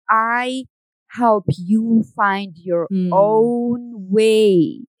I help you find your Hmm. own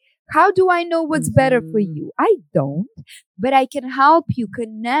way? How do I know what's better for you? I don't, but I can help you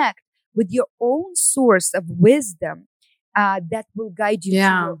connect with your own source of wisdom that will guide you to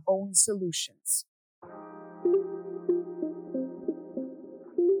Yeah. your own solutions.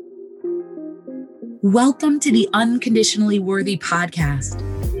 Welcome to the Unconditionally Worthy podcast.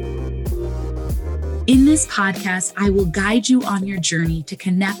 In this podcast, I will guide you on your journey to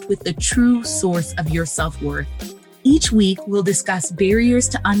connect with the true source of your self-worth. Each week, we'll discuss barriers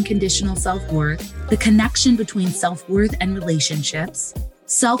to unconditional self-worth, the connection between self-worth and relationships,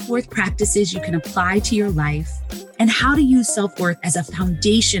 self-worth practices you can apply to your life, and how to use self-worth as a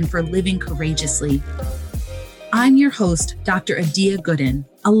foundation for living courageously. I'm your host, Dr. Adia Gooden,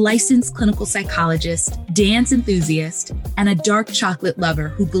 a licensed clinical psychologist, dance enthusiast, and a dark chocolate lover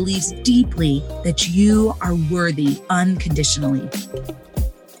who believes deeply that you are worthy unconditionally.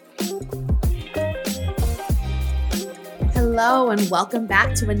 Hello, and welcome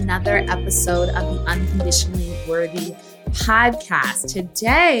back to another episode of the Unconditionally Worthy podcast.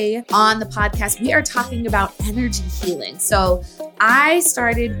 Today on the podcast, we are talking about energy healing. So I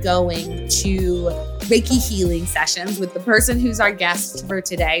started going to Reiki healing sessions with the person who's our guest for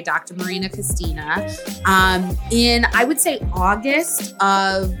today, Dr. Marina Kostina, in, I would say, August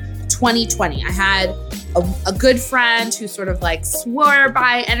of 2020. I had a good friend who sort of like swore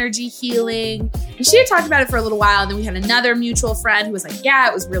by energy healing, and she had talked about it for a little while. And then we had another mutual friend who was like, yeah,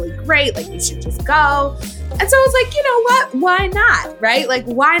 it was really great. Like, you should just go. And so I was like, you know what? Why not? Right? Like,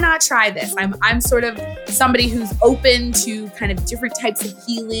 why not try this? I'm sort of somebody who's open to kind of different types of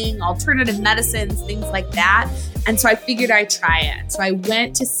healing, alternative medicines, things like that. And so I figured I'd try it. So I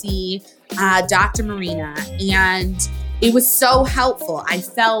went to see Dr. Marina, and it was so helpful. I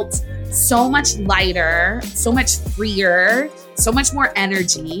felt so much lighter, so much freer, so much more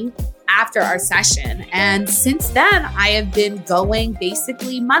energy after our session. And since then, I have been going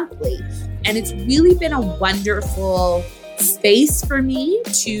basically monthly. And it's really been a wonderful space for me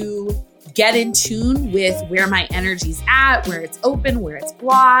to get in tune with where my energy's at, where it's open, where it's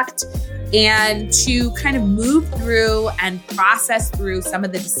blocked, and to kind of move through and process through some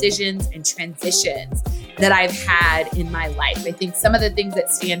of the decisions and transitions that I've had in my life. I think some of the things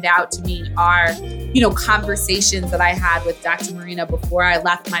that stand out to me are, conversations that I had with Dr. Marina before I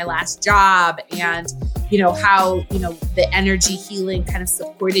left my last job, and, how, the energy healing kind of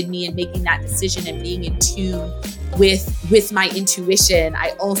supported me in making that decision and being in tune with my intuition.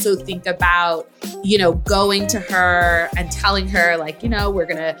 I also think about, going to her and telling her like,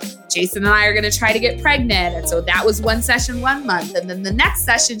 Jason and I are going to try to get pregnant. And so that was one session 1 month. And then the next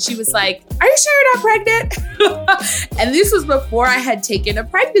session, she was like, are you sure you're not pregnant? And this was before I had taken a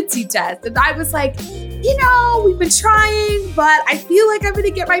pregnancy test. And I was like, we've been trying, but I feel like I'm going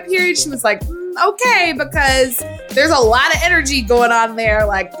to get my period. She was like, okay, because there's a lot of energy going on there.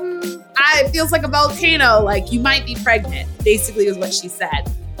 Like, it feels like a volcano. Like, you might be pregnant, basically is what she said.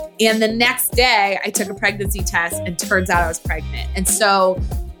 And the next day I took a pregnancy test, and turns out I was pregnant. And so,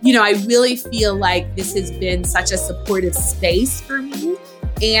 I really feel like this has been such a supportive space for me.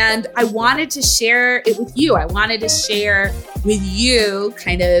 And I wanted to share it with you. I wanted to share with you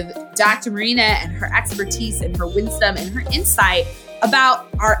kind of Dr. Marina and her expertise and her wisdom and her insight about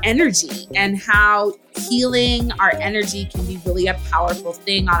our energy and how healing our energy can be really a powerful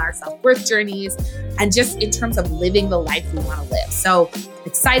thing on our self-worth journeys and just in terms of living the life we want to live. So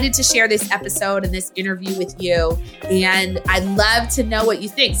excited to share this episode and this interview with you. And I'd love to know what you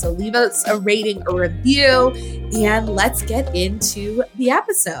think. So leave us a rating, a review, and let's get into the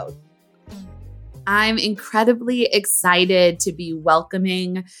episode. I'm incredibly excited to be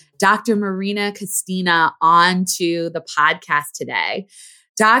welcoming Dr. Marina Kostina onto the podcast today.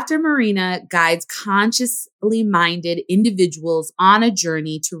 Dr. Marina guides consciously minded individuals on a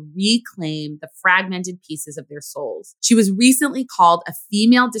journey to reclaim the fragmented pieces of their souls. She was recently called a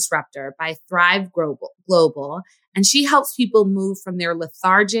female disruptor by Thrive Global, and she helps people move from their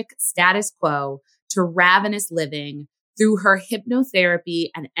lethargic status quo to ravenous living through her hypnotherapy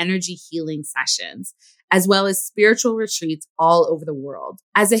and energy healing sessions, as well as spiritual retreats all over the world.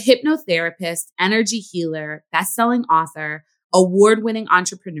 As a hypnotherapist, energy healer, best-selling author, award-winning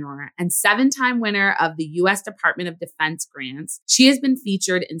entrepreneur, and 7-time winner of the U.S. Department of Defense grants, she has been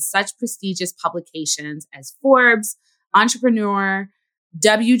featured in such prestigious publications as Forbes, Entrepreneur,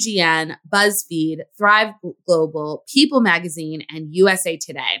 WGN, BuzzFeed, Thrive Global, People Magazine, and USA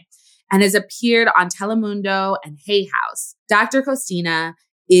Today, and has appeared on Telemundo and Hay House. Dr. Kostina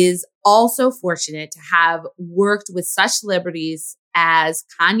is also fortunate to have worked with such celebrities as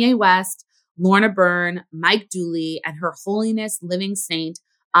Kanye West, Lorna Byrne, Mike Dooley, and Her Holiness Living Saint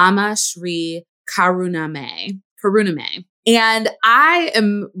Ama Shri Karuname. And I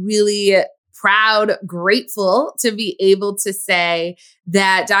am really proud, grateful to be able to say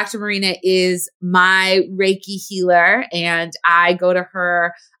that Dr. Marina is my Reiki healer, and I go to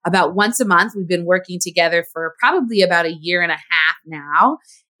her about once a month. We've been working together for probably about a year and a half now.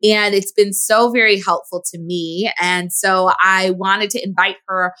 And it's been so very helpful to me. And so I wanted to invite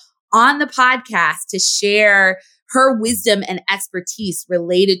her on the podcast to share her wisdom and expertise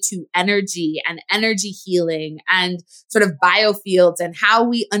related to energy and energy healing and sort of biofields and how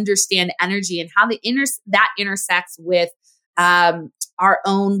we understand energy and how that intersects with our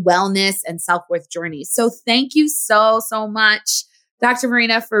own wellness and self-worth journey. So thank you so much, Dr.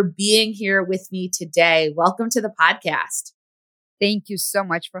 Marina, for being here with me today. Welcome to the podcast. Thank you so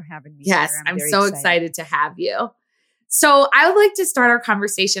much for having me. Yes, Sarah. I'm so excited to have you. So I would like to start our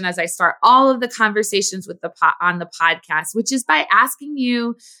conversation as I start all of the conversations with on the podcast, which is by asking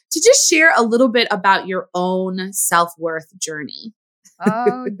you to just share a little bit about your own self-worth journey.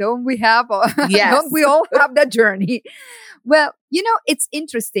 Oh, don't we Yes. Don't we all have that journey? Well, it's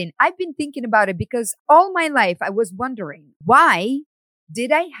interesting. I've been thinking about it because all my life I was wondering, why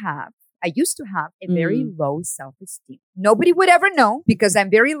did I used to have a very low self-esteem. Nobody would ever know because I'm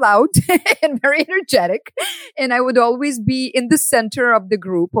very loud and very energetic, and I would always be in the center of the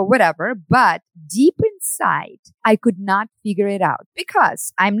group or whatever. But deep inside, I could not figure it out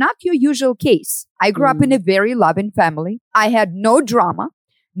because I'm not your usual case. I grew up in a very loving family. I had no drama.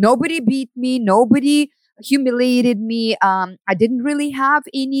 Nobody beat me. Nobody humiliated me. I didn't really have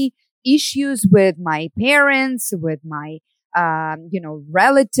any issues with my parents, with my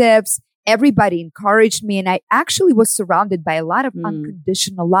relatives. Everybody encouraged me, and I actually was surrounded by a lot of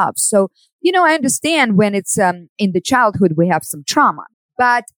unconditional love. So, I understand when it's in the childhood, we have some trauma.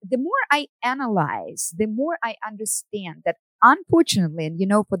 But the more I analyze, the more I understand that unfortunately,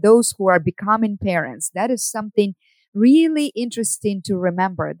 and for those who are becoming parents, that is something really interesting to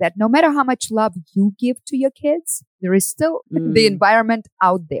remember, that no matter how much love you give to your kids, there is still the environment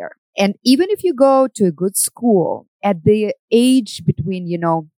out there. And even if you go to a good school at the age between,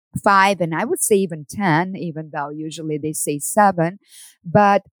 5 and I would say even 10, even though usually they say 7.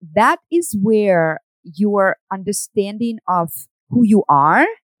 But that is where your understanding of who you are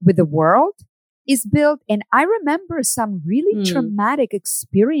with the world is built. And I remember some really traumatic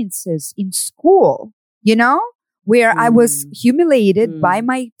experiences in school, where I was humiliated by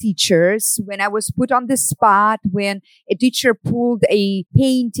my teachers, when I was put on the spot, when a teacher pulled a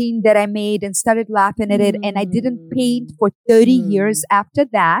painting that I made and started laughing at it. And I didn't paint for 30 years after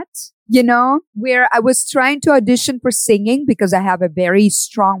that, where I was trying to audition for singing because I have a very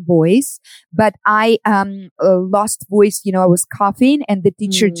strong voice, but I lost voice. I was coughing and the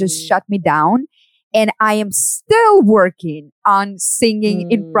teacher just shut me down. And I am still working on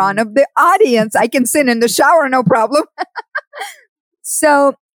singing in front of the audience. I can sing in the shower, no problem.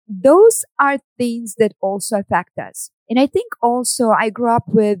 So those are things that also affect us. And I think also I grew up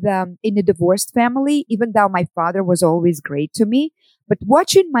with in a divorced family, even though my father was always great to me. But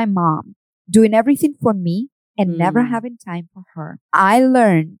watching my mom doing everything for me and never having time for her, I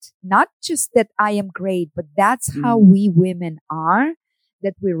learned not just that I am great, but that's how we women are.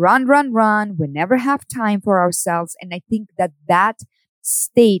 That we run. We never have time for ourselves. And I think that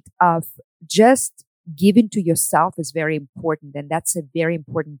state of just giving to yourself is very important. And that's a very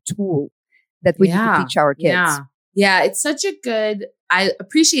important tool that we need to teach our kids. Yeah. It's such a good, I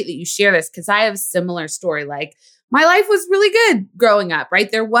appreciate that you share this because I have a similar story. Like my life was really good growing up,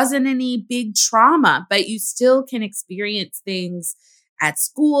 right? There wasn't any big trauma, but you still can experience things at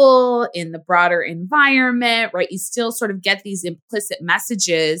school, in the broader environment, right? You still sort of get these implicit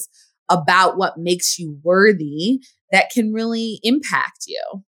messages about what makes you worthy that can really impact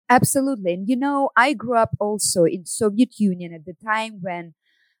you. Absolutely. And I grew up also in Soviet Union at the time when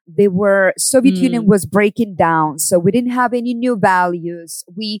Soviet Union was breaking down. So we didn't have any new values.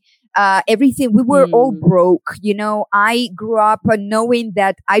 We were all broke. I grew up knowing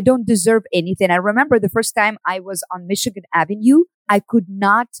that I don't deserve anything. I remember the first time I was on Michigan Avenue, I could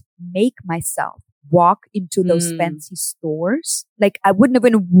not make myself walk into those fancy stores. Like I wouldn't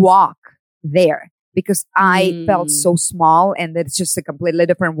even walk there because I felt so small, and it's just a completely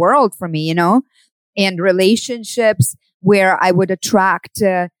different world for me, and relationships where I would attract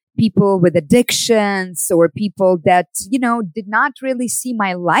people with addictions or people that, did not really see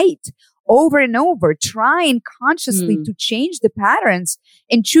my light, over and over, trying consciously to change the patterns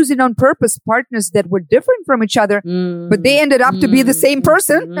and choosing on purpose partners that were different from each other, but they ended up to be the same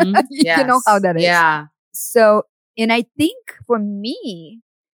person. You know how that is. Yeah. So, and I think for me,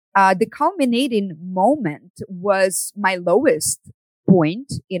 the culminating moment was my lowest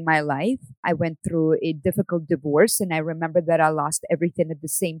point in my life. I went through a difficult divorce, and I remember that I lost everything at the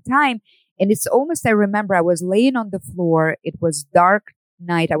same time. And it's almost, I remember I was laying on the floor. It was dark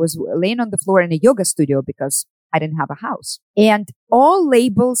night. I was laying on the floor in a yoga studio because I didn't have a house. And all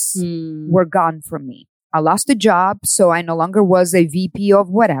labels were gone from me. I lost a job, so I no longer was a VP of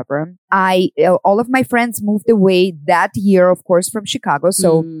whatever. All of my friends moved away that year, of course, from Chicago.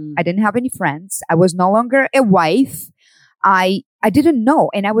 So I didn't have any friends. I was no longer a wife. I didn't know.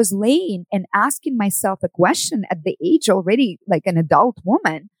 And I was laying and asking myself a question at the age already like an adult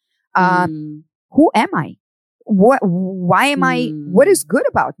woman. Who am I? Why am I, what is good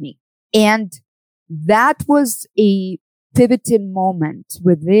about me? And that was a pivoting moment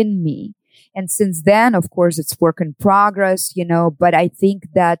within me. And since then, of course, it's work in progress, but I think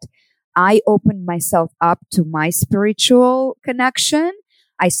that I opened myself up to my spiritual connection.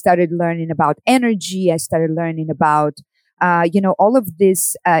 I started learning about energy. I started learning about, all of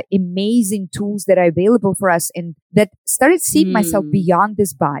these amazing tools that are available for us, and that started seeing myself beyond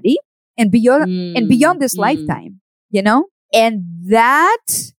this body and beyond this lifetime, and that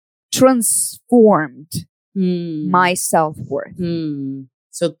transformed my self-worth.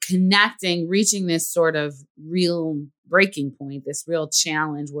 So connecting, reaching this sort of real breaking point, this real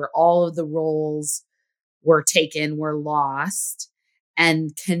challenge where all of the roles were taken, were lost,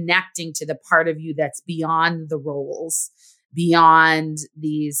 and connecting to the part of you that's beyond the roles, beyond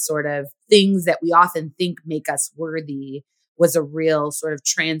these sort of things that we often think make us worthy, was a real sort of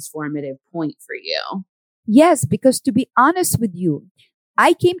transformative point for you. Yes, because to be honest with you,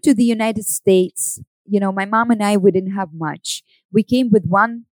 I came to the United States. My mom and I, we didn't have much. We came with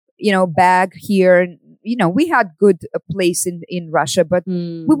one, bag here. We had good place in Russia, but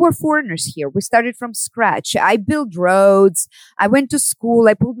we were foreigners here. We started from scratch. I built roads. I went to school.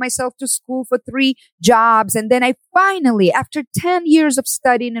 I pulled myself to school for 3 jobs. And then I finally, after 10 years of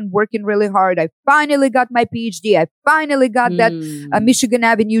studying and working really hard, I finally got my PhD. I finally got that Michigan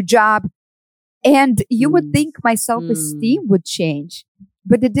Avenue job. And you would think my self-esteem would change,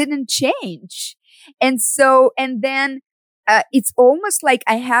 but it didn't change. And then it's almost like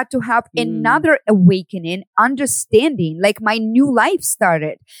I had to have another awakening, understanding, like my new life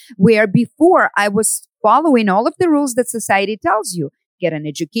started, where before I was following all of the rules that society tells you. Get an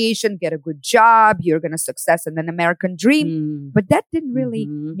education, get a good job, you're going to success in an American dream. But that didn't really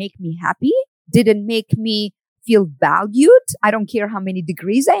make me happy, didn't make me feel valued. I don't care how many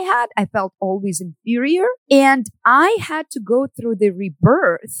degrees I had. I felt always inferior. And I had to go through the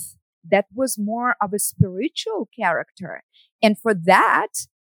rebirth that was more of a spiritual character. And for that,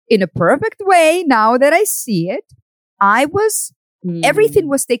 in a perfect way, now that I see it, everything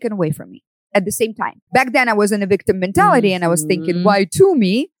was taken away from me at the same time. Back then I was in a victim mentality and I was thinking, why to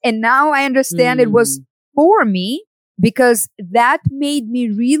me? And now I understand it was for me, because that made me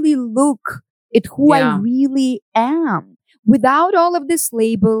really look at who I really am, without all of these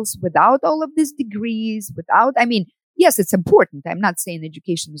labels, without all of these degrees, yes, it's important. I'm not saying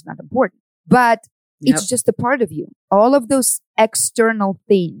education is not important, but it's just a part of you. All of those external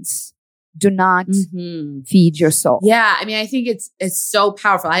things do not feed your soul. Yeah. I think it's so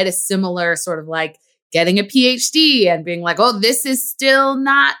powerful. I had a similar sort of like getting a PhD and being like, oh, this is still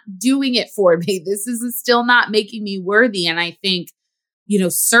not doing it for me. This is still not making me worthy. And I think,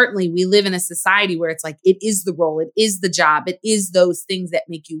 certainly we live in a society where it's like, it is the role, it is the job, it is those things that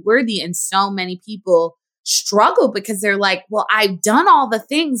make you worthy. And so many people struggle because they're like, well, I've done all the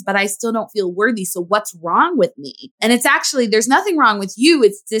things, but I still don't feel worthy. So what's wrong with me? And it's actually, there's nothing wrong with you.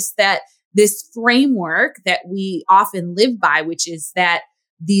 It's just that this framework that we often live by, which is that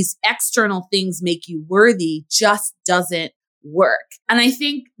these external things make you worthy, just doesn't work. And I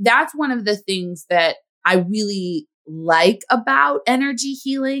think that's one of the things that I really like about energy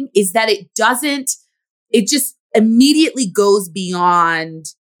healing, is that it just immediately goes beyond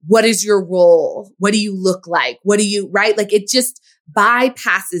what is your role? What do you look like? Right? Like it just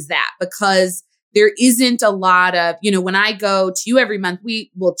bypasses that, because there isn't a lot of, when I go to you every month,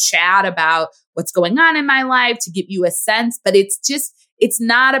 we will chat about what's going on in my life to give you a sense, but it's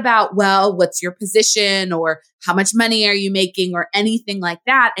not about, well, what's your position or how much money are you making or anything like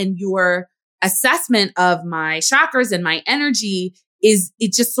that. And your assessment of my chakras and my energy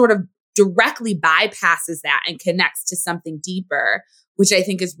it just sort of directly bypasses that and connects to something deeper, which I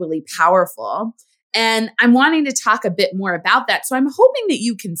think is really powerful. And I'm wanting to talk a bit more about that. So I'm hoping that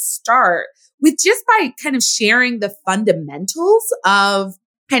you can start with just by kind of sharing the fundamentals of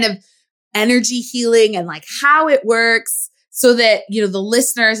kind of energy healing and like how it works, so that, the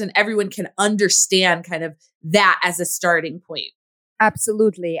listeners and everyone can understand kind of that as a starting point.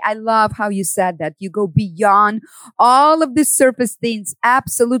 Absolutely. I love how you said that. You go beyond all of the surface things.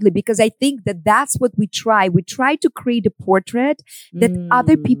 Absolutely. Because I think that that's what we try. We try to create a portrait that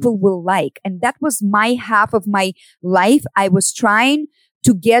other people will like. And that was my half of my life. I was trying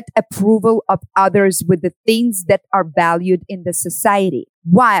to get approval of others with the things that are valued in the society.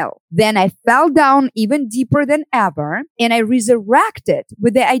 While then I fell down even deeper than ever and I resurrected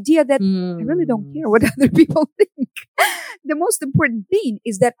with the idea that I really don't care what other people think. The most important thing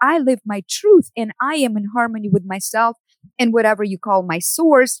is that I live my truth and I am in harmony with myself and whatever you call my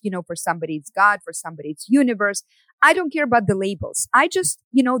source. For somebody it's God, for somebody it's universe. I don't care about the labels. I just,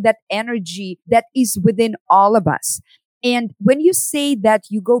 that energy that is within all of us. And when you say that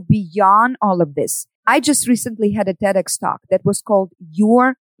you go beyond all of this, I just recently had a TEDx talk that was called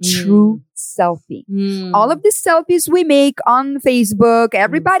Your True Selfie. All of the selfies we make on Facebook,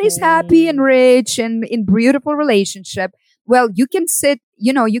 everybody's happy and rich and in beautiful relationship. Well, you can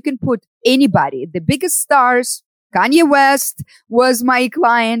you can put anybody, the biggest stars. Kanye West was my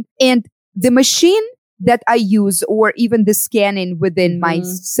client, and the machine that I use, or even the scanning within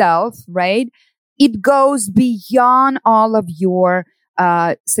myself, right? It goes beyond all of your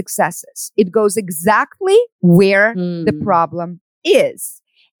successes. It goes exactly where the problem is.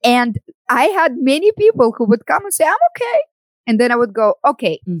 And I had many people who would come and say, I'm okay. And then I would go,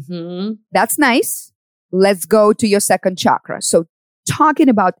 okay, that's nice. Let's go to your second chakra. So talking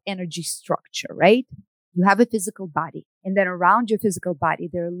about energy structure, right? You have a physical body. And then around your physical body,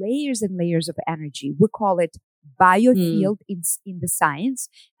 there are layers and layers of energy. We call it biofield in the science.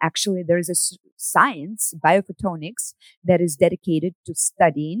 Actually, there is a science, biophotonics, that is dedicated to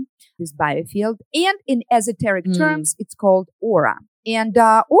studying this biofield. And in esoteric terms, it's called aura. And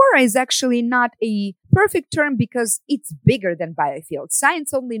aura is actually not a perfect term because it's bigger than biofield.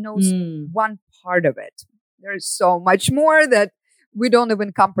 Science only knows one part of it. There's so much more that we don't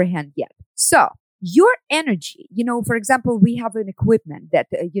even comprehend yet. So your energy, for example, we have an equipment that,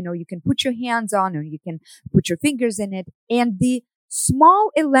 you can put your hands on or you can put your fingers in it. And the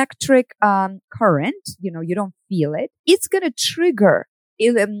small electric current, you don't feel it. It's going to trigger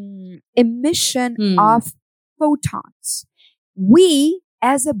emission of photons. We,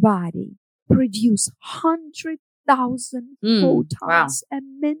 as a body, produce 100,000 photons a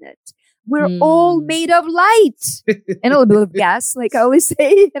minute. We're all made of light and a little bit of gas, like I always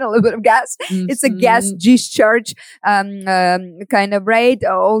say, and a little bit of gas. It's a gas discharge, kind of, right?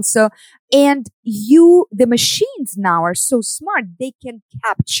 Also, and the machines now are so smart, they can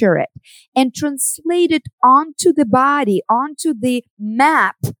capture it and translate it onto the body, onto the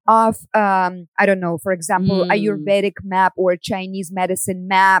map of, I don't know, for example, Ayurvedic map or Chinese medicine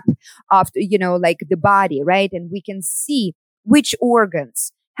map of, like the body, right? And we can see which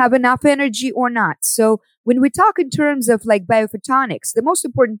organs have enough energy or not. So when we talk in terms of like biophotonics, the most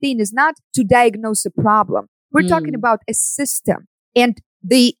important thing is not to diagnose a problem. We're talking about a system, and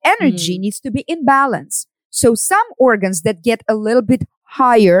the energy needs to be in balance. So some organs that get a little bit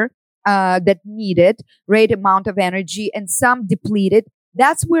higher, that needed right amount of energy, and some depleted,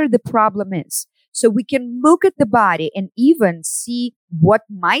 that's where the problem is. So we can look at the body and even see what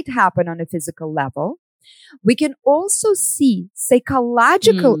might happen on a physical level. We can also see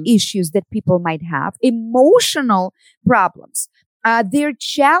psychological issues that people might have, emotional problems, their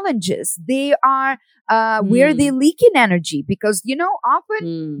challenges. They are where they're leaking energy because,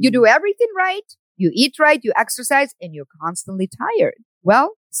 often you do everything right, you eat right, you exercise, and you're constantly tired.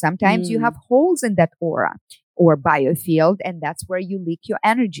 Well, sometimes you have holes in that aura or biofield, and that's where you leak your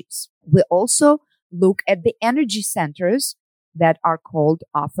energies. We also look at the energy centers that are called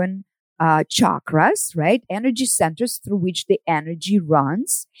often chakras, right? Energy centers through which the energy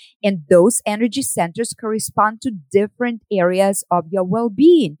runs. And those energy centers correspond to different areas of your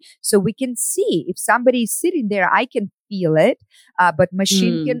well-being. So we can see if somebody is sitting there, I can feel it, but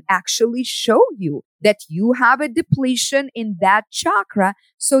machine can actually show you that you have a depletion in that chakra.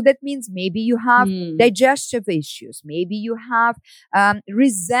 So that means maybe you have digestive issues. Maybe you have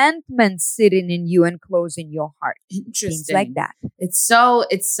resentment sitting in you and closing your heart. Interesting. Things like that. It's so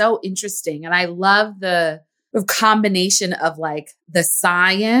interesting. And I love the combination of like the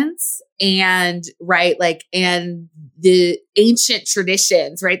science and and the ancient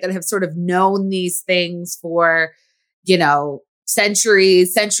traditions, right? That have sort of known these things for,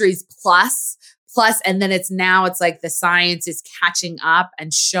 centuries plus, and then it's like the science is catching up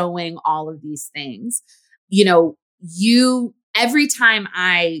and showing all of these things. Every time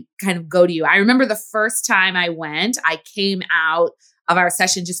I kind of go to you, I remember the first time I went, I came out of our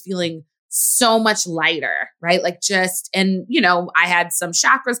session just feeling so much lighter, right? I had some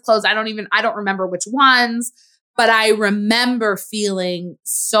chakras closed. I don't remember which ones, But I remember feeling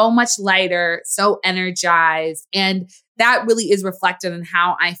so much lighter, so energized. And that really is reflected in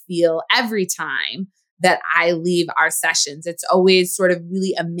how I feel every time that I leave our sessions. It's always sort of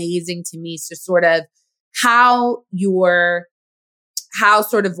really amazing to me to sort of how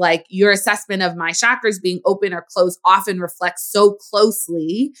sort of like your assessment of my chakras being open or closed often reflects so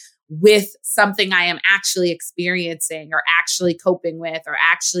closely with something I am actually experiencing or actually coping with or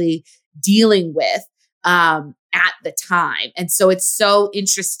actually dealing with at the time. And so it's so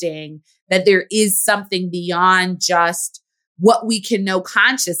interesting that there is something beyond just what we can know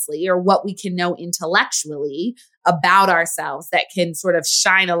consciously or what we can know intellectually about ourselves that can sort of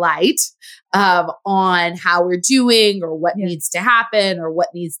shine a light on how we're doing or what needs to happen or what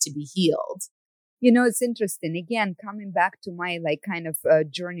needs to be healed. You know, it's interesting. Again, coming back to my like kind of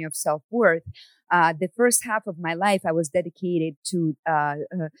journey of self-worth, the first half of my life, I was dedicated to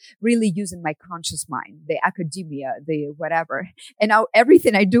really using my conscious mind, the academia, the whatever. And now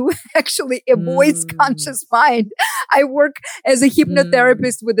everything I do actually avoids conscious mind. I work as a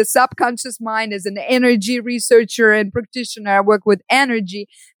hypnotherapist with the subconscious mind, as an energy researcher and practitioner. I work with energy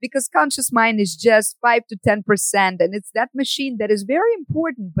because conscious mind is just 5 to 10%. And it's that machine that is very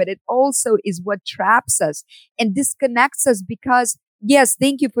important, but it also is what traps us and disconnects us because yes,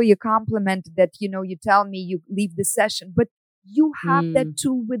 thank you for your compliment that, you know, you tell me you leave the session, but you have that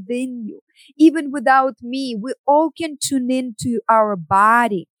tool within you. Even without me, we all can tune into our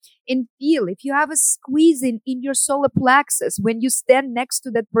body and feel. If you have a squeezing in your solar plexus when you stand next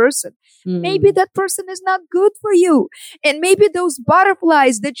to that person, maybe that person is not good for you. And maybe those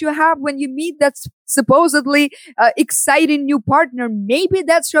butterflies that you have when you meet that supposedly exciting new partner, maybe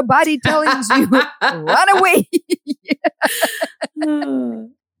that's your body telling you, run away.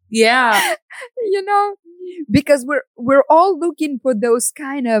 Yeah. You know, because we're all looking for those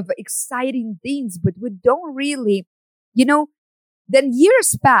kind of exciting things, but we don't really, you know, then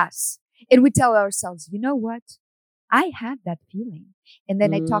years pass and we tell ourselves, you know what? I had that feeling. And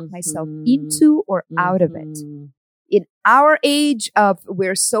then I talk myself into or out of it. In our age of,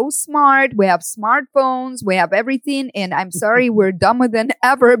 we're so smart, we have smartphones, we have everything. And I'm sorry, we're dumber than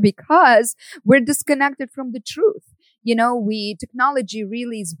ever because we're disconnected from the truth. You know, technology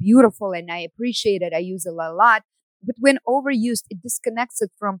really is beautiful and I appreciate it. I use it a lot. But when overused, it disconnects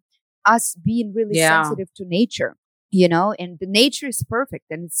it from us being really sensitive to nature. You know, and the nature is perfect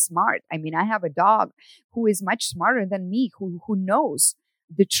and it's smart. I mean, I have a dog who is much smarter than me, who knows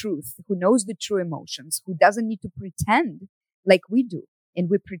the truth, who knows the true emotions, who doesn't need to pretend like we do. And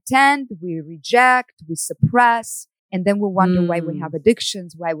we pretend, we reject, we suppress, and then we wonder why we have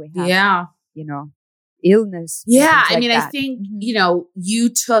addictions, why we have, you know, illness. Yeah. I like mean, that. I think, you know, you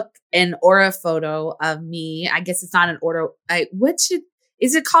took an aura photo of me. I guess it's not an aura.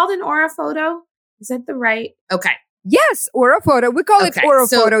 Is it called an aura photo? Is that the right? Okay. Yes, aura photo. We call it aura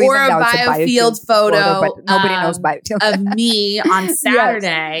photo. Aura biofield photo, but nobody knows biofield of me on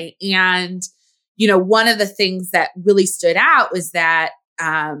Saturday. Yes. And, you know, one of the things that really stood out was that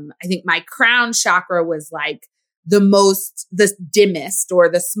I think my crown chakra was like the dimmest or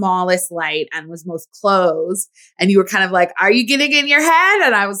the smallest light and was most closed. And you were kind of like, are you getting in your head?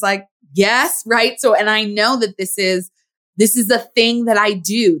 And I was like, yes, right. So, and I know that this is a thing that I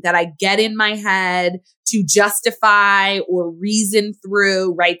do, that I get in my head to justify or reason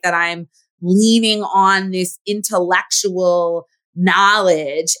through, right? That I'm leaning on this intellectual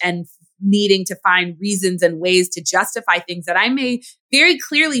knowledge and needing to find reasons and ways to justify things that I may very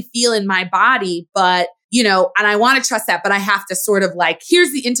clearly feel in my body, but, you know, and I want to trust that, but I have to sort of like,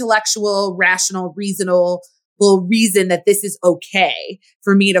 here's the intellectual, rational, reasonable reason that this is okay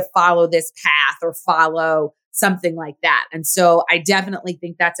for me to follow this path or follow something like that. And so I definitely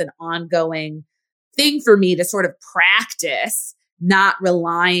think that's an ongoing thing for me to sort of practice, not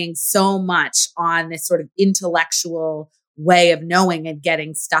relying so much on this sort of intellectual way of knowing and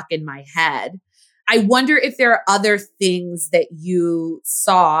getting stuck in my head. I wonder if there are other things that you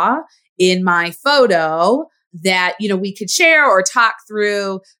saw in my photo that, you know, we could share or talk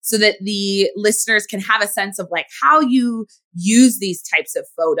through so that the listeners can have a sense of like how you use these types of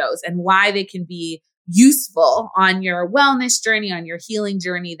photos and why they can be useful on your wellness journey, on your healing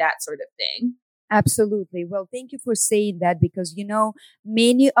journey, that sort of thing. Absolutely. Well, thank you for saying that because, you know,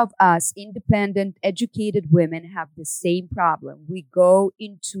 many of us independent, educated women have the same problem. We go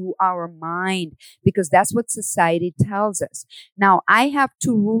into our mind because that's what society tells us. Now, I have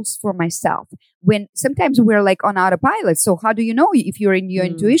 2 rules for myself. When sometimes we're like on autopilot. So how do you know if you're in your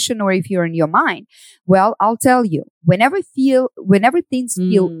intuition or if you're in your mind? Well, I'll tell you, whenever things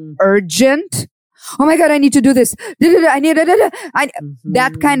feel urgent, oh my God, I need to do this. I need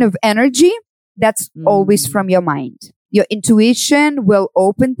that kind of energy. That's always from your mind. Your intuition will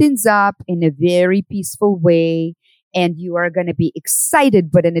open things up in a very peaceful way. And you are going to be excited,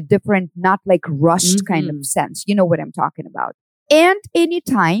 but in a different, not like rushed kind of sense. You know what I'm talking about. And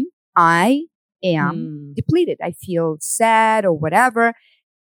anytime I am depleted, I feel sad or whatever,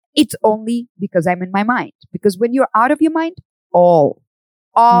 it's only because I'm in my mind. Because when you're out of your mind, all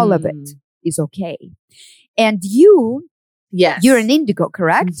of it is okay. And you're an indigo,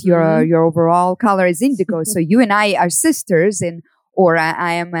 correct? Your overall color is indigo. So you and I are sisters, or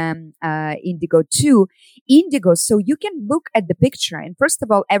I am indigo too. Indigo, so you can look at the picture. And first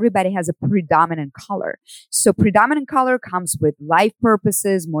of all, everybody has a predominant color. So predominant color comes with life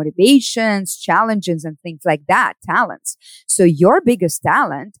purposes, motivations, challenges, and things like that, talents. So your biggest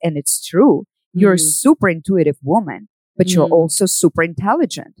talent, and it's true, you're a super intuitive woman, but you're also super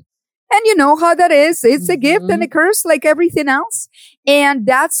intelligent. And you know how that is. It's a gift and a curse like everything else. And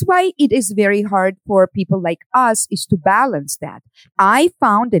that's why it is very hard for people like us is to balance that. I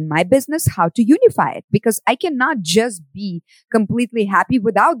found in my business how to unify it because I cannot just be completely happy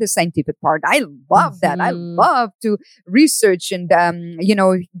without the scientific part. I love that. I love to research and,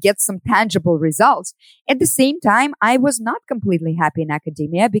 get some tangible results. At the same time, I was not completely happy in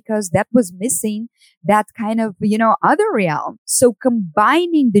academia because that was missing that kind of, other realm. So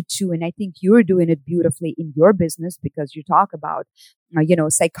combining the two, and I think you're doing it beautifully in your business because you talk about,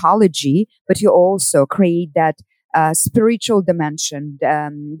 psychology, but you also create that spiritual dimension,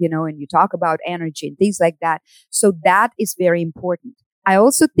 and you talk about energy and things like that. So that is very important. I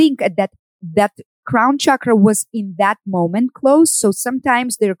also think that crown chakra was in that moment closed. So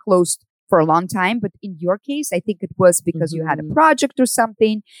sometimes they're closed for a long time, but in your case, I think it was because you had a project or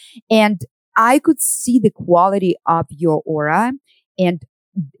something, and I could see the quality of your aura and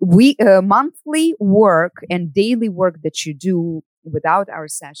monthly work and daily work that you do without our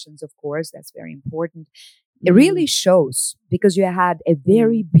sessions, of course, that's very important. It really shows because you had a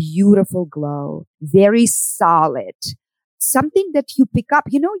very beautiful glow, very solid, something that you pick up.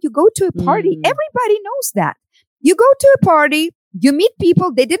 You go to a party. Everybody knows that. You go to a party, you meet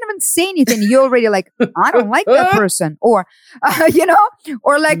people, they didn't even say anything. You're already like, I don't like that person. Or,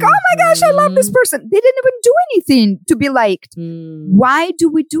 or like, oh my gosh, I love this person. They didn't even do anything to be liked. Why do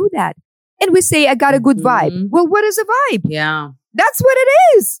we do that? And we say, I got a good vibe. Well, what is a vibe? Yeah. That's what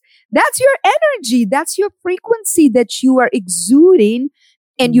it is. That's your energy. That's your frequency that you are exuding,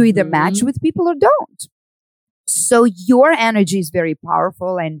 and you either match with people or don't. So your energy is very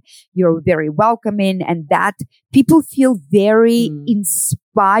powerful and you're very welcoming, and that people feel very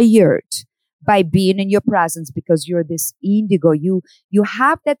inspired by being in your presence because you're this indigo. You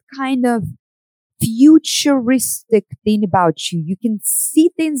have that kind of futuristic thing about you. You can see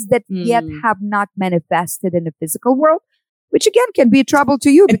things that yet have not manifested in the physical world, which again can be a trouble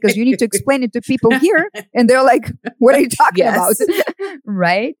to you because you need to explain it to people here and they're like, what are you talking about?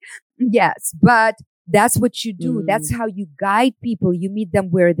 Right? Yes. But that's what you do. That's how you guide people. You meet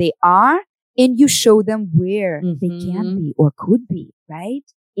them where they are and you show them where they can be or could be, right?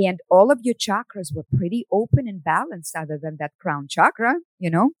 And all of your chakras were pretty open and balanced other than that crown chakra,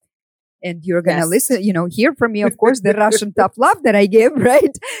 and you're going to listen, hear from me, of course, the Russian tough love that I give, right?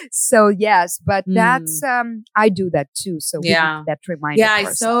 So yes, but that's, I do that too. So we need that reminder. Yeah. I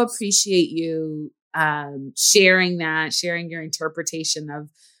so appreciate you, sharing your interpretation of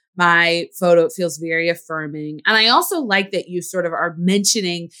my photo. It feels very affirming. And I also like that you sort of are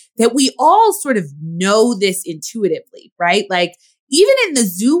mentioning that we all sort of know this intuitively, right? Like even in the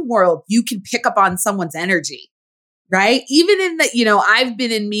Zoom world, you can pick up on someone's energy. Right? Even in the, I've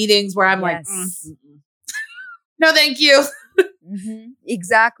been in meetings where I'm like, no, thank you.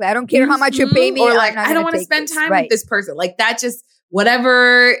 Exactly. I don't care how much you pay me. Or like, I don't want to spend time with this person. Like that just,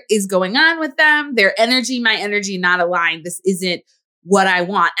 whatever is going on with them, their energy, my energy, not aligned. This isn't what I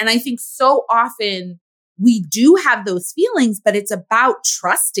want. And I think so often we do have those feelings, but it's about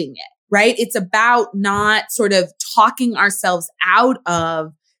trusting it, right? It's about not sort of talking ourselves out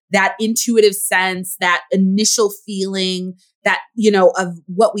of that intuitive sense, that initial feeling that, of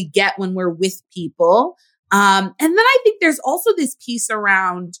what we get when we're with people. And then I think there's also this piece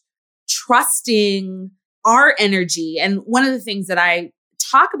around trusting our energy. And one of the things that I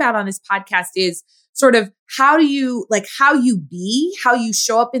talk about on this podcast is sort of how you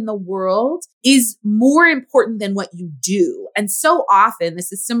show up in the world is more important than what you do. And so often,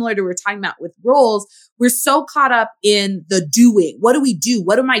 this is similar to what we're talking about with roles, we're so caught up in the doing. What do we do?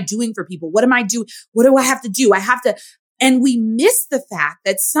 What am I doing for people? What am I doing? What do I have to do? And we miss the fact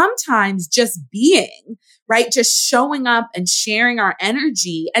that sometimes just being, right? Just showing up and sharing our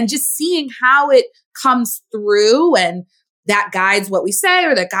energy and just seeing how it comes through and that guides what we say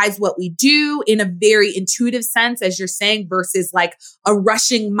or that guides what we do in a very intuitive sense, as you're saying, versus like a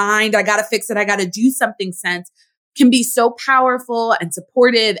rushing mind. I got to fix it. I got to do something sense can be so powerful and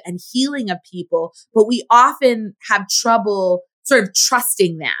supportive and healing of people. But we often have trouble sort of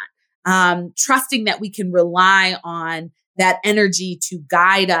trusting that we can rely on that energy to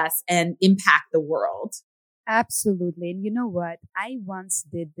guide us and impact the world. Absolutely. And you know what? I once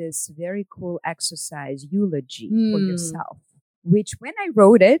did this very cool exercise, eulogy for yourself, which when I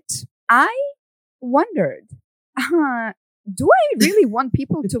wrote it, I wondered, do I really want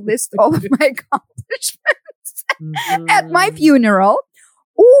people to list all of my accomplishments at my funeral?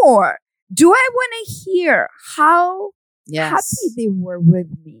 Or do I want to hear how happy they were with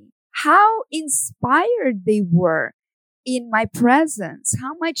me, how inspired they were in my presence,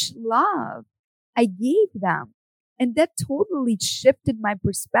 how much love I gave them? And that totally shifted my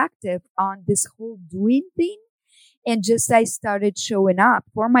perspective on this whole doing thing. And just I started showing up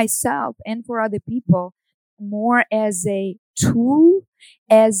for myself and for other people more as a tool,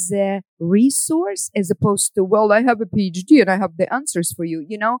 as a resource, as opposed to, well, I have a PhD and I have the answers for you.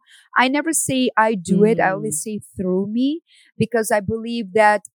 You know, I never say I do it. I always say through me, because I believe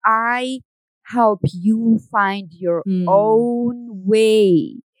that I help you find your own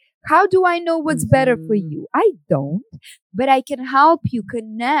way. How do I know what's better for you? I don't, but I can help you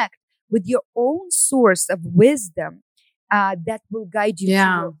connect with your own source of wisdom that will guide you to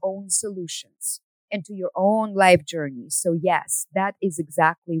your own solutions and to your own life journey. So yes, that is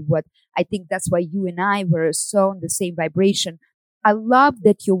exactly what I think. That's why you and I were so on the same vibration. I love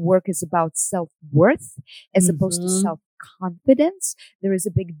that your work is about self-worth as opposed to self-confidence. There is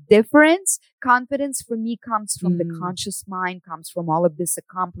a big difference. Confidence for me comes from the conscious mind, comes from all of these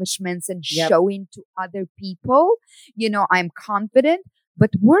accomplishments and showing to other people, you know, I'm confident. But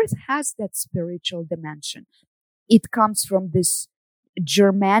worth has that spiritual dimension. It comes from this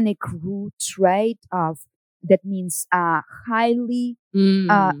Germanic root, right? That means highly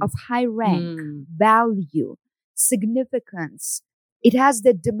of high rank, value, significance. It has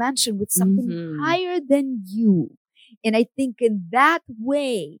that dimension with something higher than you. And I think in that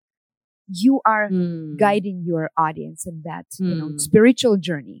way, you are guiding your audience in that, you know, spiritual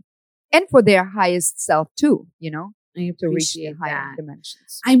journey, and for their highest self too, you know, to reach the higher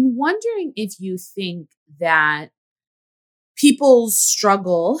dimensions. I'm wondering if you think that people's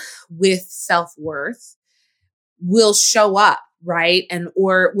struggle with self-worth will show up, right? And,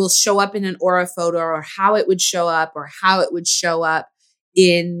 or will show up in an aura photo, or how it would show up, or how it would show up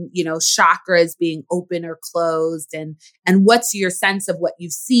in, you know, chakras being open or closed. And what's your sense of what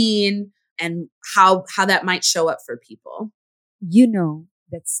you've seen and how that might show up for people? You know,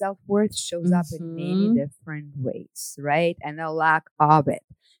 that self-worth shows up in many different ways, right? And a lack of it.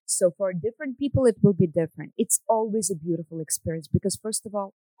 So for different people, it will be different. It's always a beautiful experience because, first of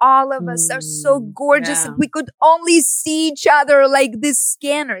all of us are so gorgeous. If we could only see each other like these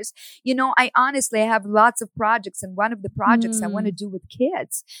scanners. You know, I have lots of projects, and one of the projects I want to do with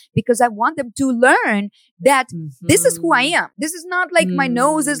kids, because I want them to learn that this is who I am. This is not like my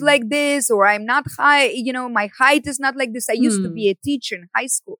nose is like this, or I'm not high, you know, my height is not like this. I used to be a teacher in high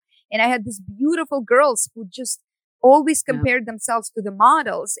school, and I had these beautiful girls who just always compared themselves to the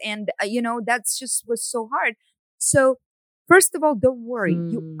models. And, you know, that's just was so hard. So first of all, don't worry.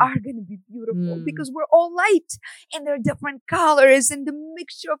 You are going to be beautiful because we're all light and there are different colors, and the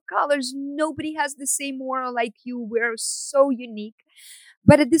mixture of colors. Nobody has the same aura like you. We're so unique.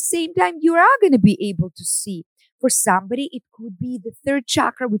 But at the same time, you are going to be able to see. For somebody, it could be the third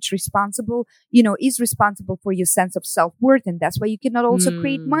chakra, which is responsible for your sense of self-worth. And that's why you cannot also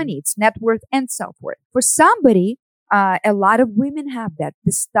create money. It's net worth and self-worth. For somebody, a lot of women have that.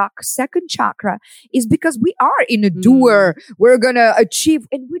 The stuck second chakra is because we are in a doer. We're going to achieve,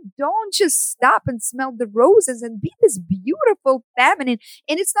 and we don't just stop and smell the roses and be this beautiful feminine.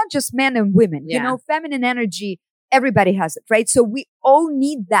 And it's not just men and women, you know, feminine energy. Everybody has it, right? So we all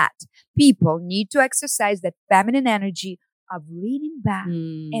need that. People need to exercise that feminine energy of leaning back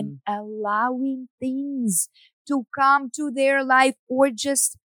and allowing things to come to their life, or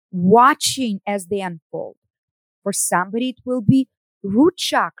just watching as they unfold. For somebody, it will be root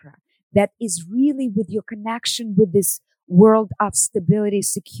chakra, that is really with your connection with this world of stability,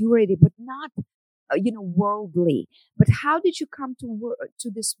 security, but not, worldly. But how did you come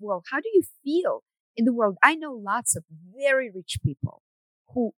to this world? How do you feel in the world? I know lots of very rich people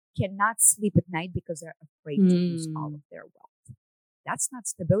who cannot sleep at night because they're afraid to lose all of their wealth. That's not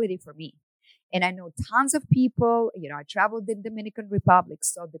stability for me. And I know tons of people, I traveled in Dominican Republic,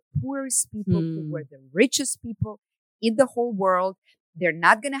 saw the poorest people who were the richest people in the whole world. They're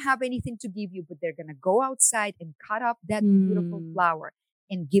not going to have anything to give you, but they're going to go outside and cut up that beautiful flower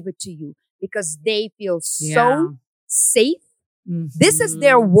and give it to you because they feel so safe. This is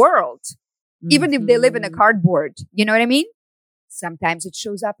their world, even if they live in a cardboard. You know what I mean? Sometimes it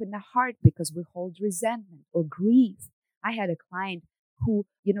shows up in the heart because we hold resentment or grief. I had a client who,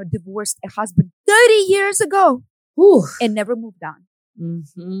 divorced a husband 30 years ago and never moved on.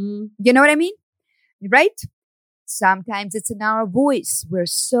 You know what I mean? Right? Sometimes it's in our voice. We're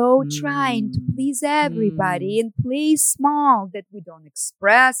so trying to please everybody and play small that we don't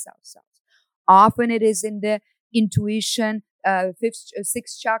express ourselves. Often it is in the intuition,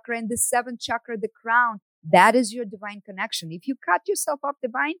 sixth chakra, and the seventh chakra, the crown. That is your divine connection. If you cut yourself off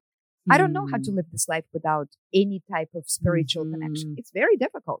divine, I don't know how to live this life without any type of spiritual connection. It's very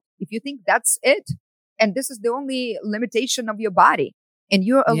difficult. If you think that's it, and this is the only limitation of your body, and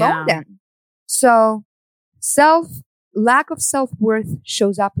you're alone then. So lack of self-worth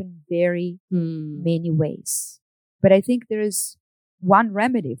shows up in very many ways. But I think there is one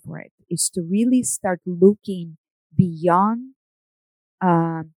remedy for it, is to really start looking beyond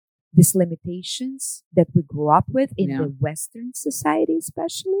these limitations that we grew up with in the Western society,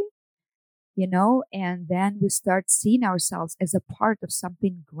 especially, and then we start seeing ourselves as a part of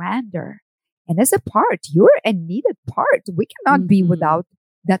something grander. And as a part, you're a needed part. We cannot be without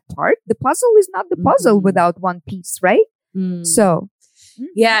that part. The puzzle is not the puzzle without one piece, right? So,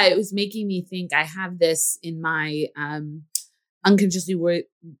 it was making me think. I have this in my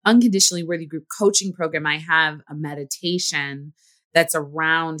unconditionally worthy group coaching program. I have a meditation that's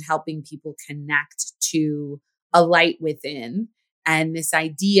around helping people connect to a light within, and this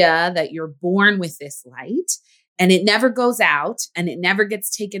idea that you're born with this light and it never goes out and it never gets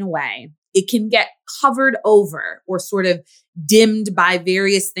taken away. It can get covered over or sort of dimmed by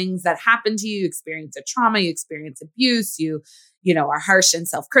various things that happen to you. You experience a trauma, you experience abuse, you are harsh and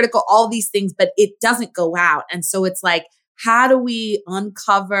self-critical, all these things, but it doesn't go out. And so it's like, how do we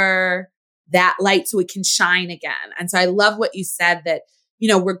uncover that light so it can shine again? And so I love what you said, that,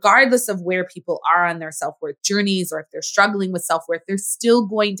 regardless of where people are on their self-worth journeys, or if they're struggling with self-worth, they're still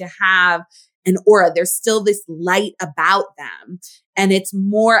going to have an aura. There's still this light about them. And it's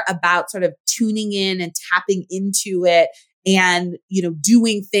more about sort of tuning in and tapping into it and,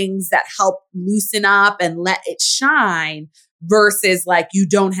 doing things that help loosen up and let it shine, versus like you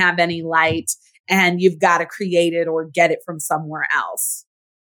don't have any light and you've got to create it or get it from somewhere else.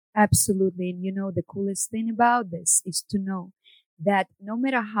 Absolutely. And the coolest thing about this is to know that no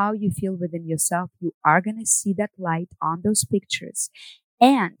matter how you feel within yourself, you are going to see that light on those pictures.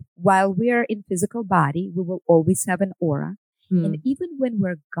 And while we're in physical body, we will always have an aura. And even when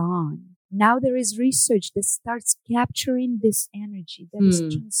we're gone, now there is research that starts capturing this energy that is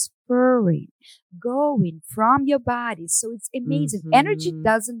transferring, going from your body. So it's amazing. Energy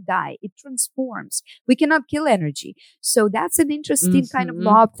doesn't die. It transforms. We cannot kill energy. So that's an interesting kind of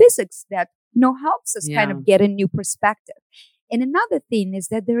law of physics that, helps us kind of get a new perspective. And another thing is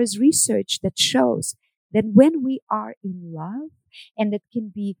that there is research that shows that when we are in love, and that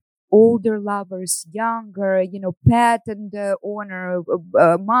can be older lovers, younger, pet and owner,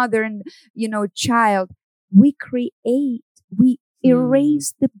 mother and, child, we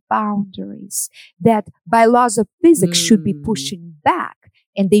erase the boundaries that by laws of physics should be pushing back.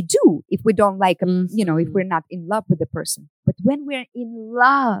 And they do if we don't like them, if we're not in love with the person. But when we're in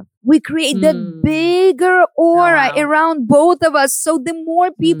love, we create that bigger aura around both of us. So the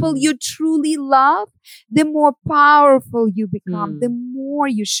more people you truly love, the more powerful you become, the more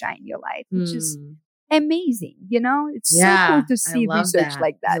you shine your light, which is amazing. It's so cool to see research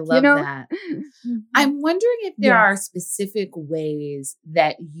like that. I love that. I'm wondering if there are specific ways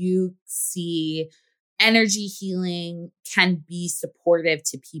that you see energy healing can be supportive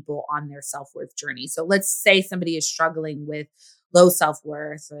to people on their self-worth journey. So let's say somebody is struggling with low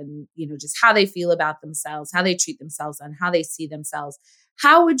self-worth and, just how they feel about themselves, how they treat themselves, and how they see themselves.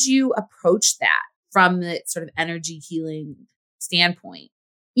 How would you approach that from the sort of energy healing standpoint?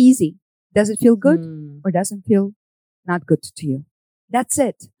 Easy. Does it feel good or doesn't feel not good to you? That's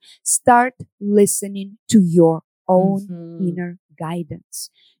it. Start listening to your own inner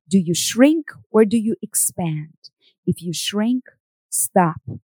guidance. Do you shrink or do you expand? If you shrink, stop.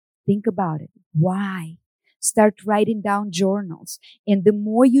 Think about it. Why? Start writing down journals. And the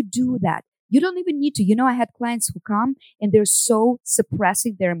more you do that, you don't even need to. I had clients who come and they're so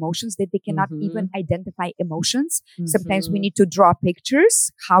suppressing their emotions that they cannot even identify emotions. Sometimes we need to draw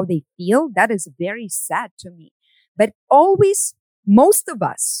pictures, how they feel. That is very sad to me. But always, most of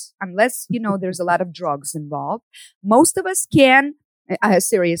us, unless, there's a lot of drugs involved, most of us can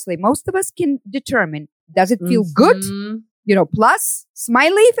seriously, most of us can determine, does it feel good plus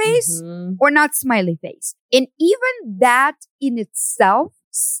smiley face Mm-hmm. or not smiley face. And even that in itself,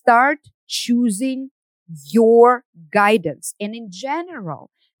 start choosing your guidance. And in general,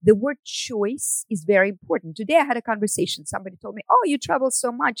 the word choice is very important. Today I had a conversation. Somebody told me, "Oh, you travel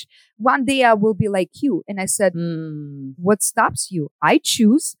so much. One day I will be like you." And I said, "What stops you? I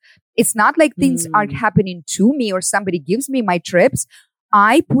choose. It's not like things aren't happening to me or somebody gives me my trips.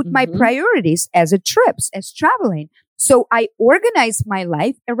 I put my priorities as trips, as traveling. So I organize my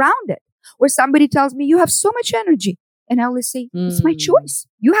life around it." Or somebody tells me, "You have so much energy." And I always say, "It's my choice.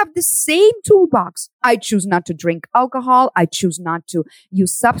 You have the same toolbox. I choose not to drink alcohol. I choose not to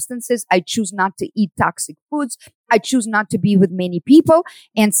use substances. I choose not to eat toxic foods. I choose not to be with many people.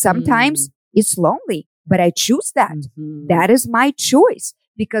 And sometimes it's lonely, but I choose that. That is my choice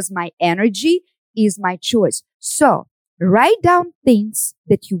because my energy is my choice." So write down things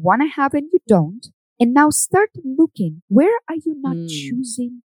that you want to have and you don't. And now start looking, where are you not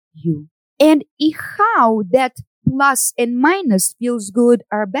choosing you? And how that plus and minus feels good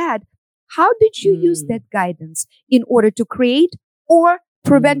or bad, how did you use that guidance in order to create or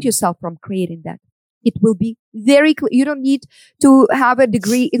prevent yourself from creating that? It will be very clear. You don't need to have a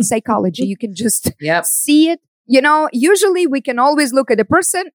degree in psychology. You can just see it. Usually we can always look at a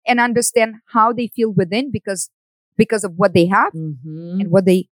person and understand how they feel within because of what they have and what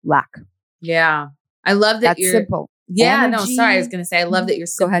they lack. Yeah. I love that That's simple. Yeah, Energy. no, sorry. I was going to say, I love that you're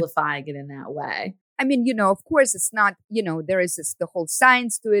Go ahead. simplifying it in that way. I mean, of course it's not, there is the whole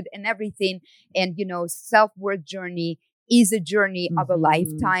science to it and everything. And, self-worth journey is a journey of a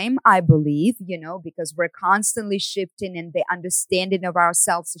lifetime, I believe, because we're constantly shifting and the understanding of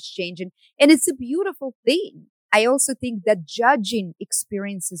ourselves is changing. And it's a beautiful thing. I also think that judging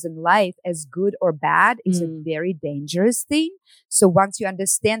experiences in life as good or bad is a very dangerous thing. So once you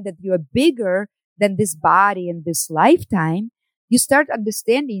understand that you are bigger than this body and this lifetime, you start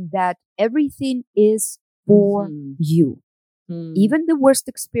understanding that everything is for you, even the worst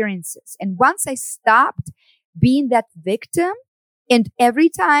experiences. And once I stopped being that victim, and every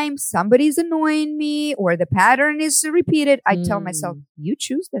time somebody's annoying me or the pattern is repeated, I tell myself, you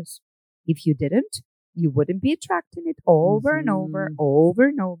choose this. If you didn't, you wouldn't be attracting it over and over, over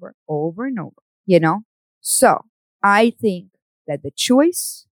and over, over and over, So I think that the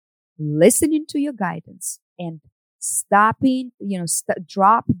choice, listening to your guidance and stopping,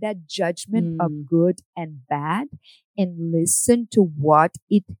 drop that judgment of good and bad and listen to what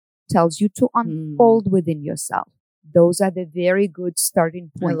it tells you to unfold within yourself. Those are the very good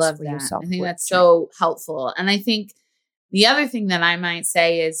starting points for yourself. I think that's so helpful. And I think the other thing that I might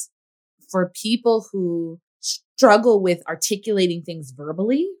say is for people who struggle with articulating things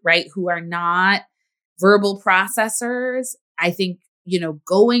verbally, right? Who are not verbal processors, I think,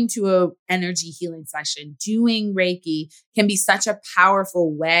 going to a energy healing session, doing Reiki can be such a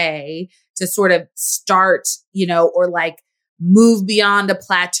powerful way to sort of start, or like move beyond a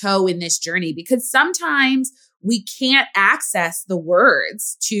plateau in this journey, because sometimes we can't access the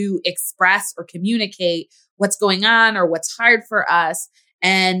words to express or communicate what's going on or what's hard for us.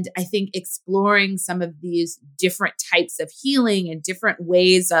 And I think exploring some of these different types of healing and different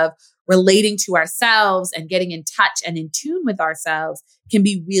ways of relating to ourselves and getting in touch and in tune with ourselves can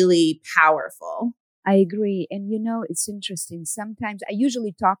be really powerful. I agree. And it's interesting. Sometimes I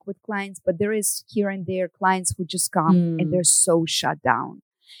usually talk with clients, but there is here and there clients who just come and they're so shut down.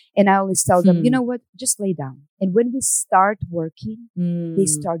 And I always tell them, you know what, just lay down. And when we start working, they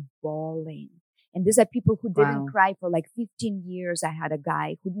start bawling. And these are people who didn't cry for like 15 years. I had a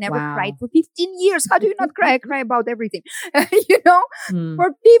guy who'd never cried for 15 years. How do you not cry? I cry about everything, for 15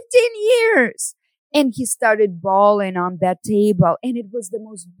 years. And he started bawling on that table. And it was the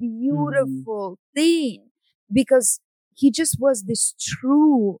most beautiful thing because he just was this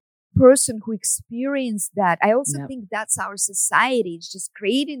true person who experienced that. I also think that's our society. It's just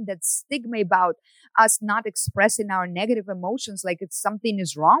creating that stigma about us not expressing our negative emotions like it's something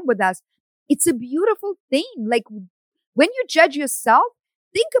is wrong with us. It's a beautiful thing. Like when you judge yourself,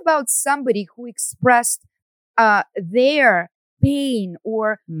 think about somebody who expressed their pain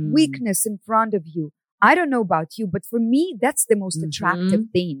or weakness in front of you. I don't know about you, but for me, that's the most attractive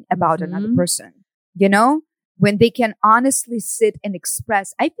thing about another person. When they can honestly sit and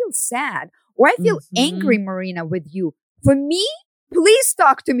express, I feel sad or I feel angry, Marina, with you. For me, please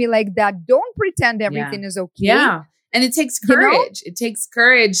talk to me like that. Don't pretend everything is okay. Yeah. And it takes courage. It takes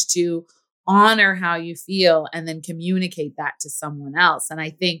courage to honor how you feel and then communicate that to someone else. And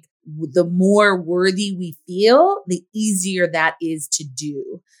I think the more worthy we feel, the easier that is to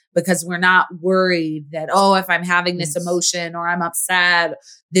do, because we're not worried that, oh, if I'm having this emotion or I'm upset,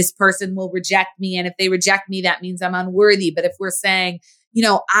 this person will reject me. And if they reject me, that means I'm unworthy. But if we're saying,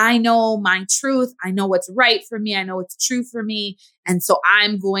 I know my truth, I know what's right for me, I know what's true for me. And so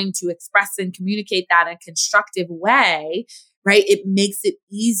I'm going to express and communicate that in a constructive way, right? It makes it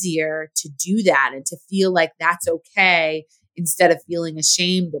easier to do that and to feel like that's okay instead of feeling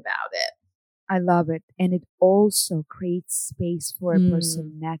ashamed about it. I love it. And it also creates space for a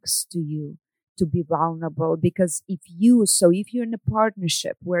person next to you to be vulnerable. Because if you're in a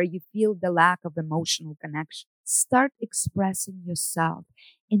partnership where you feel the lack of emotional connection, start expressing yourself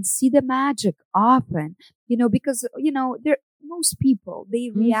and see the magic often, because, most people, they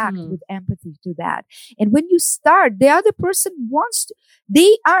react with empathy to that. And when you start, the other person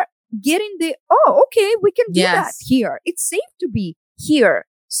they are getting oh, okay, we can do that here. It's safe to be here.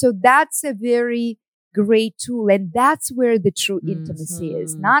 So that's a very great tool. And that's where the true intimacy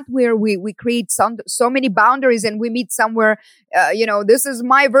is, not where we create so many boundaries and we meet somewhere, this is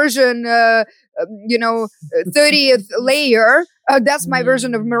my version, 30th layer. That's my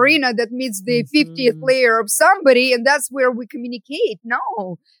version of Marina that meets the 50th layer of somebody. And that's where we communicate.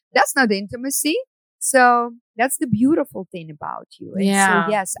 No, that's not intimacy. So that's the beautiful thing about you. And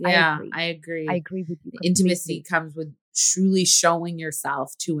so, yes, I agree. I agree with you completely. Intimacy comes with truly showing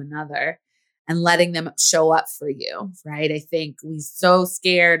yourself to another and letting them show up for you, right? I think we're so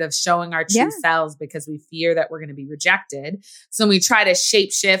scared of showing our true selves because we fear that we're going to be rejected. So we try to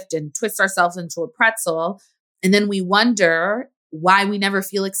shape shift and twist ourselves into a pretzel. And then we wonder why we never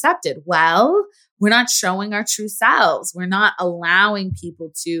feel accepted. Well, we're not showing our true selves. We're not allowing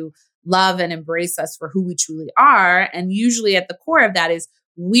people to love and embrace us for who we truly are. And usually at the core of that is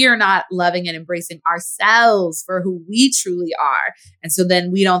we're not loving and embracing ourselves for who we truly are. And so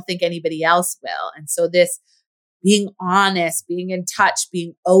then we don't think anybody else will. And so this being honest, being in touch,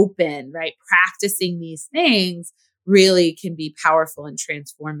 being open, right? Practicing these things really can be powerful and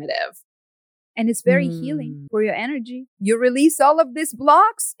transformative. And it's very healing for your energy. You release all of these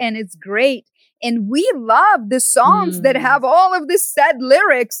blocks and it's great. And we love the songs that have all of these sad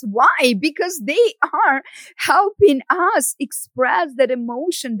lyrics. Why? Because they are helping us express that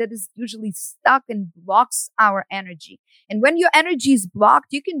emotion that is usually stuck and blocks our energy. And when your energy is blocked,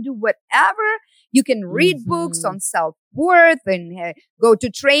 you can do whatever. You can read books on self-worth and go to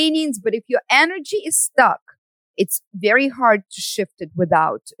trainings. But if your energy is stuck, it's very hard to shift it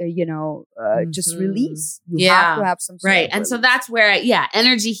without, just release. You have to have some sort right. of And release. so that's where,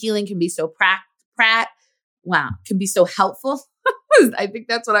 energy healing can be so can be so helpful. I think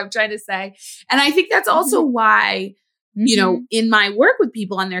that's what I'm trying to say. And I think that's also why, in my work with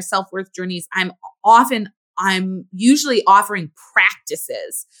people on their self-worth journeys, I'm usually offering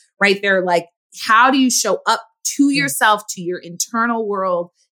practices, right? They're like, how do you show up to yourself, to your internal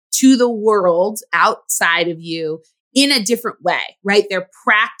world, to the world outside of you in a different way, right? They're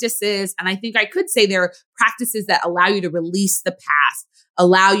practices. And I think I could say they're practices that allow you to release the past,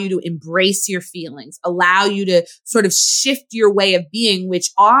 allow you to embrace your feelings, allow you to sort of shift your way of being, which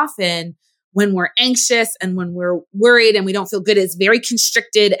often when we're anxious and when we're worried and we don't feel good, is very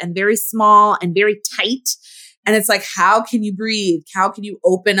constricted and very small and very tight. And it's like, how can you breathe? How can you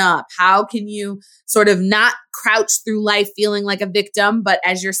open up? How can you sort of not crouch through life feeling like a victim, but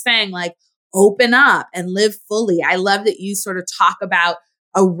as you're saying, like open up and live fully. I love that you sort of talk about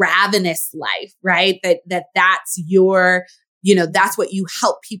a ravenous life, right? That's your, that's what you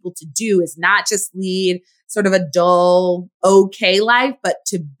help people to do, is not just lead sort of a dull, okay life, but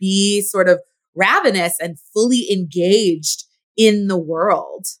to be sort of ravenous and fully engaged in the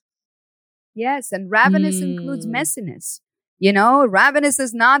world. Yes, and ravenous includes messiness. Ravenous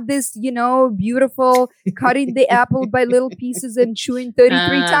is not this, beautiful cutting the apple by little pieces and chewing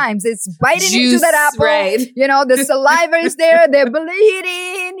 33 times. It's biting juice, into that apple. Right. The saliva is there. They're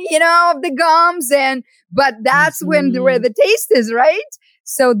bleeding, of the gums. But that's where the taste is, right?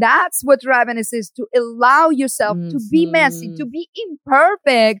 So that's what ravenous is, to allow yourself to be messy, to be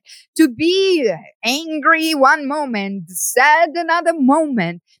imperfect, to be angry one moment, sad another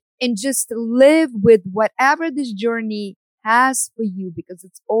moment, and just live with whatever this journey has for you, because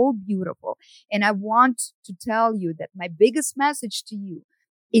it's all beautiful. And I want to tell you that my biggest message to you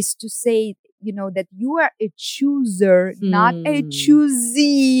is to say, that you are a chooser, not a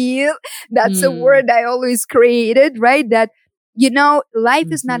choosee. That's a word I always created, right? That,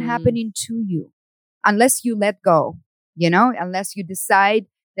 life is not happening to you unless you let go, unless you decide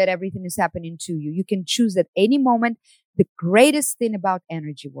that everything is happening to you. You can choose at any moment. The greatest thing about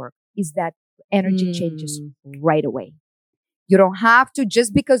energy work is that energy changes right away. You don't have to,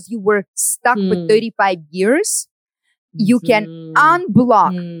 just because you were stuck with 35 years, you can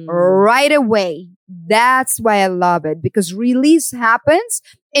unblock right away. That's why I love it, because release happens.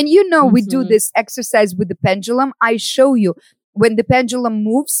 And we do this exercise with the pendulum. I show you when the pendulum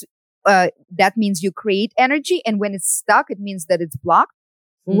moves, that means you create energy. And when it's stuck, it means that it's blocked.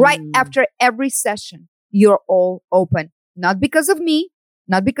 Right after every session, you're all open. Not because of me,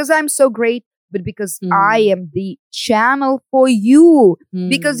 not because I'm so great, but because I am the channel for you,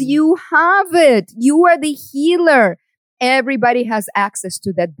 because you have it. You are the healer. Everybody has access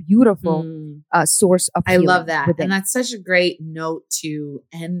to that beautiful source of healing. I love that. within. And that's such a great note to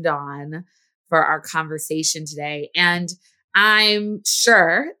end on for our conversation today. And I'm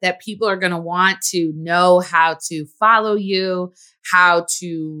sure that people are going to want to know how to follow you, how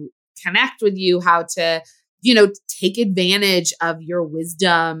to connect with you, how to, take advantage of your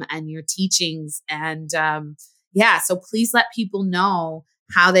wisdom and your teachings. And so please let people know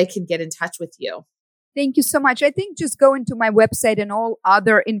how they can get in touch with you. Thank you so much. I think just go into my website, and all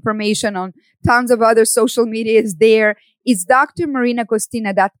other information on tons of other social media is there. It's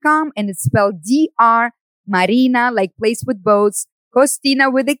drmarinakostina.com, and it's spelled Dr. Marina, like place with boats,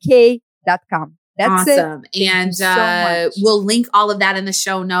 Kostina with a K.com. That's awesome. it. And so we'll link all of that in the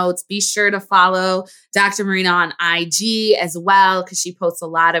show notes. Be sure to follow Dr. Marina on IG as well, because she posts a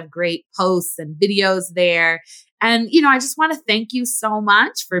lot of great posts and videos there. And, I just want to thank you so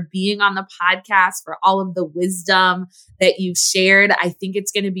much for being on the podcast, for all of the wisdom that you've shared. I think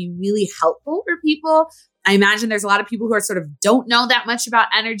it's going to be really helpful for people. I imagine there's a lot of people who are sort of don't know that much about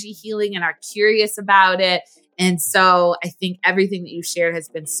energy healing and are curious about it. And so I think everything that you shared has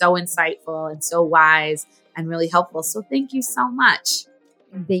been so insightful and so wise and really helpful. So thank you so much.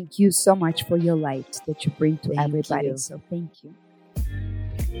 Thank you so much for your light that you bring to Thank everybody. you. So thank you.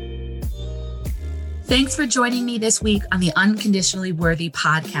 Thanks for joining me this week on the Unconditionally Worthy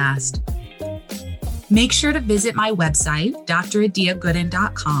podcast. Make sure to visit my website,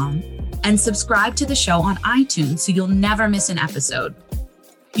 dradiagooden.com, and subscribe to the show on iTunes so you'll never miss an episode.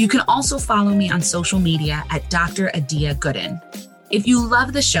 You can also follow me on social media at Dr. Adia Gooden. If you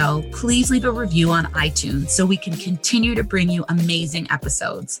love the show, please leave a review on iTunes so we can continue to bring you amazing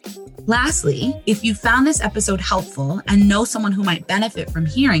episodes. Lastly, if you found this episode helpful and know someone who might benefit from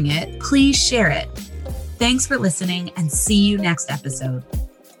hearing it, please share it. Thanks for listening, and see you next episode.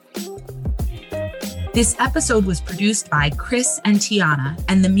 This episode was produced by Chris and Tiana,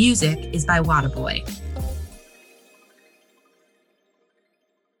 and the music is by Waterboy.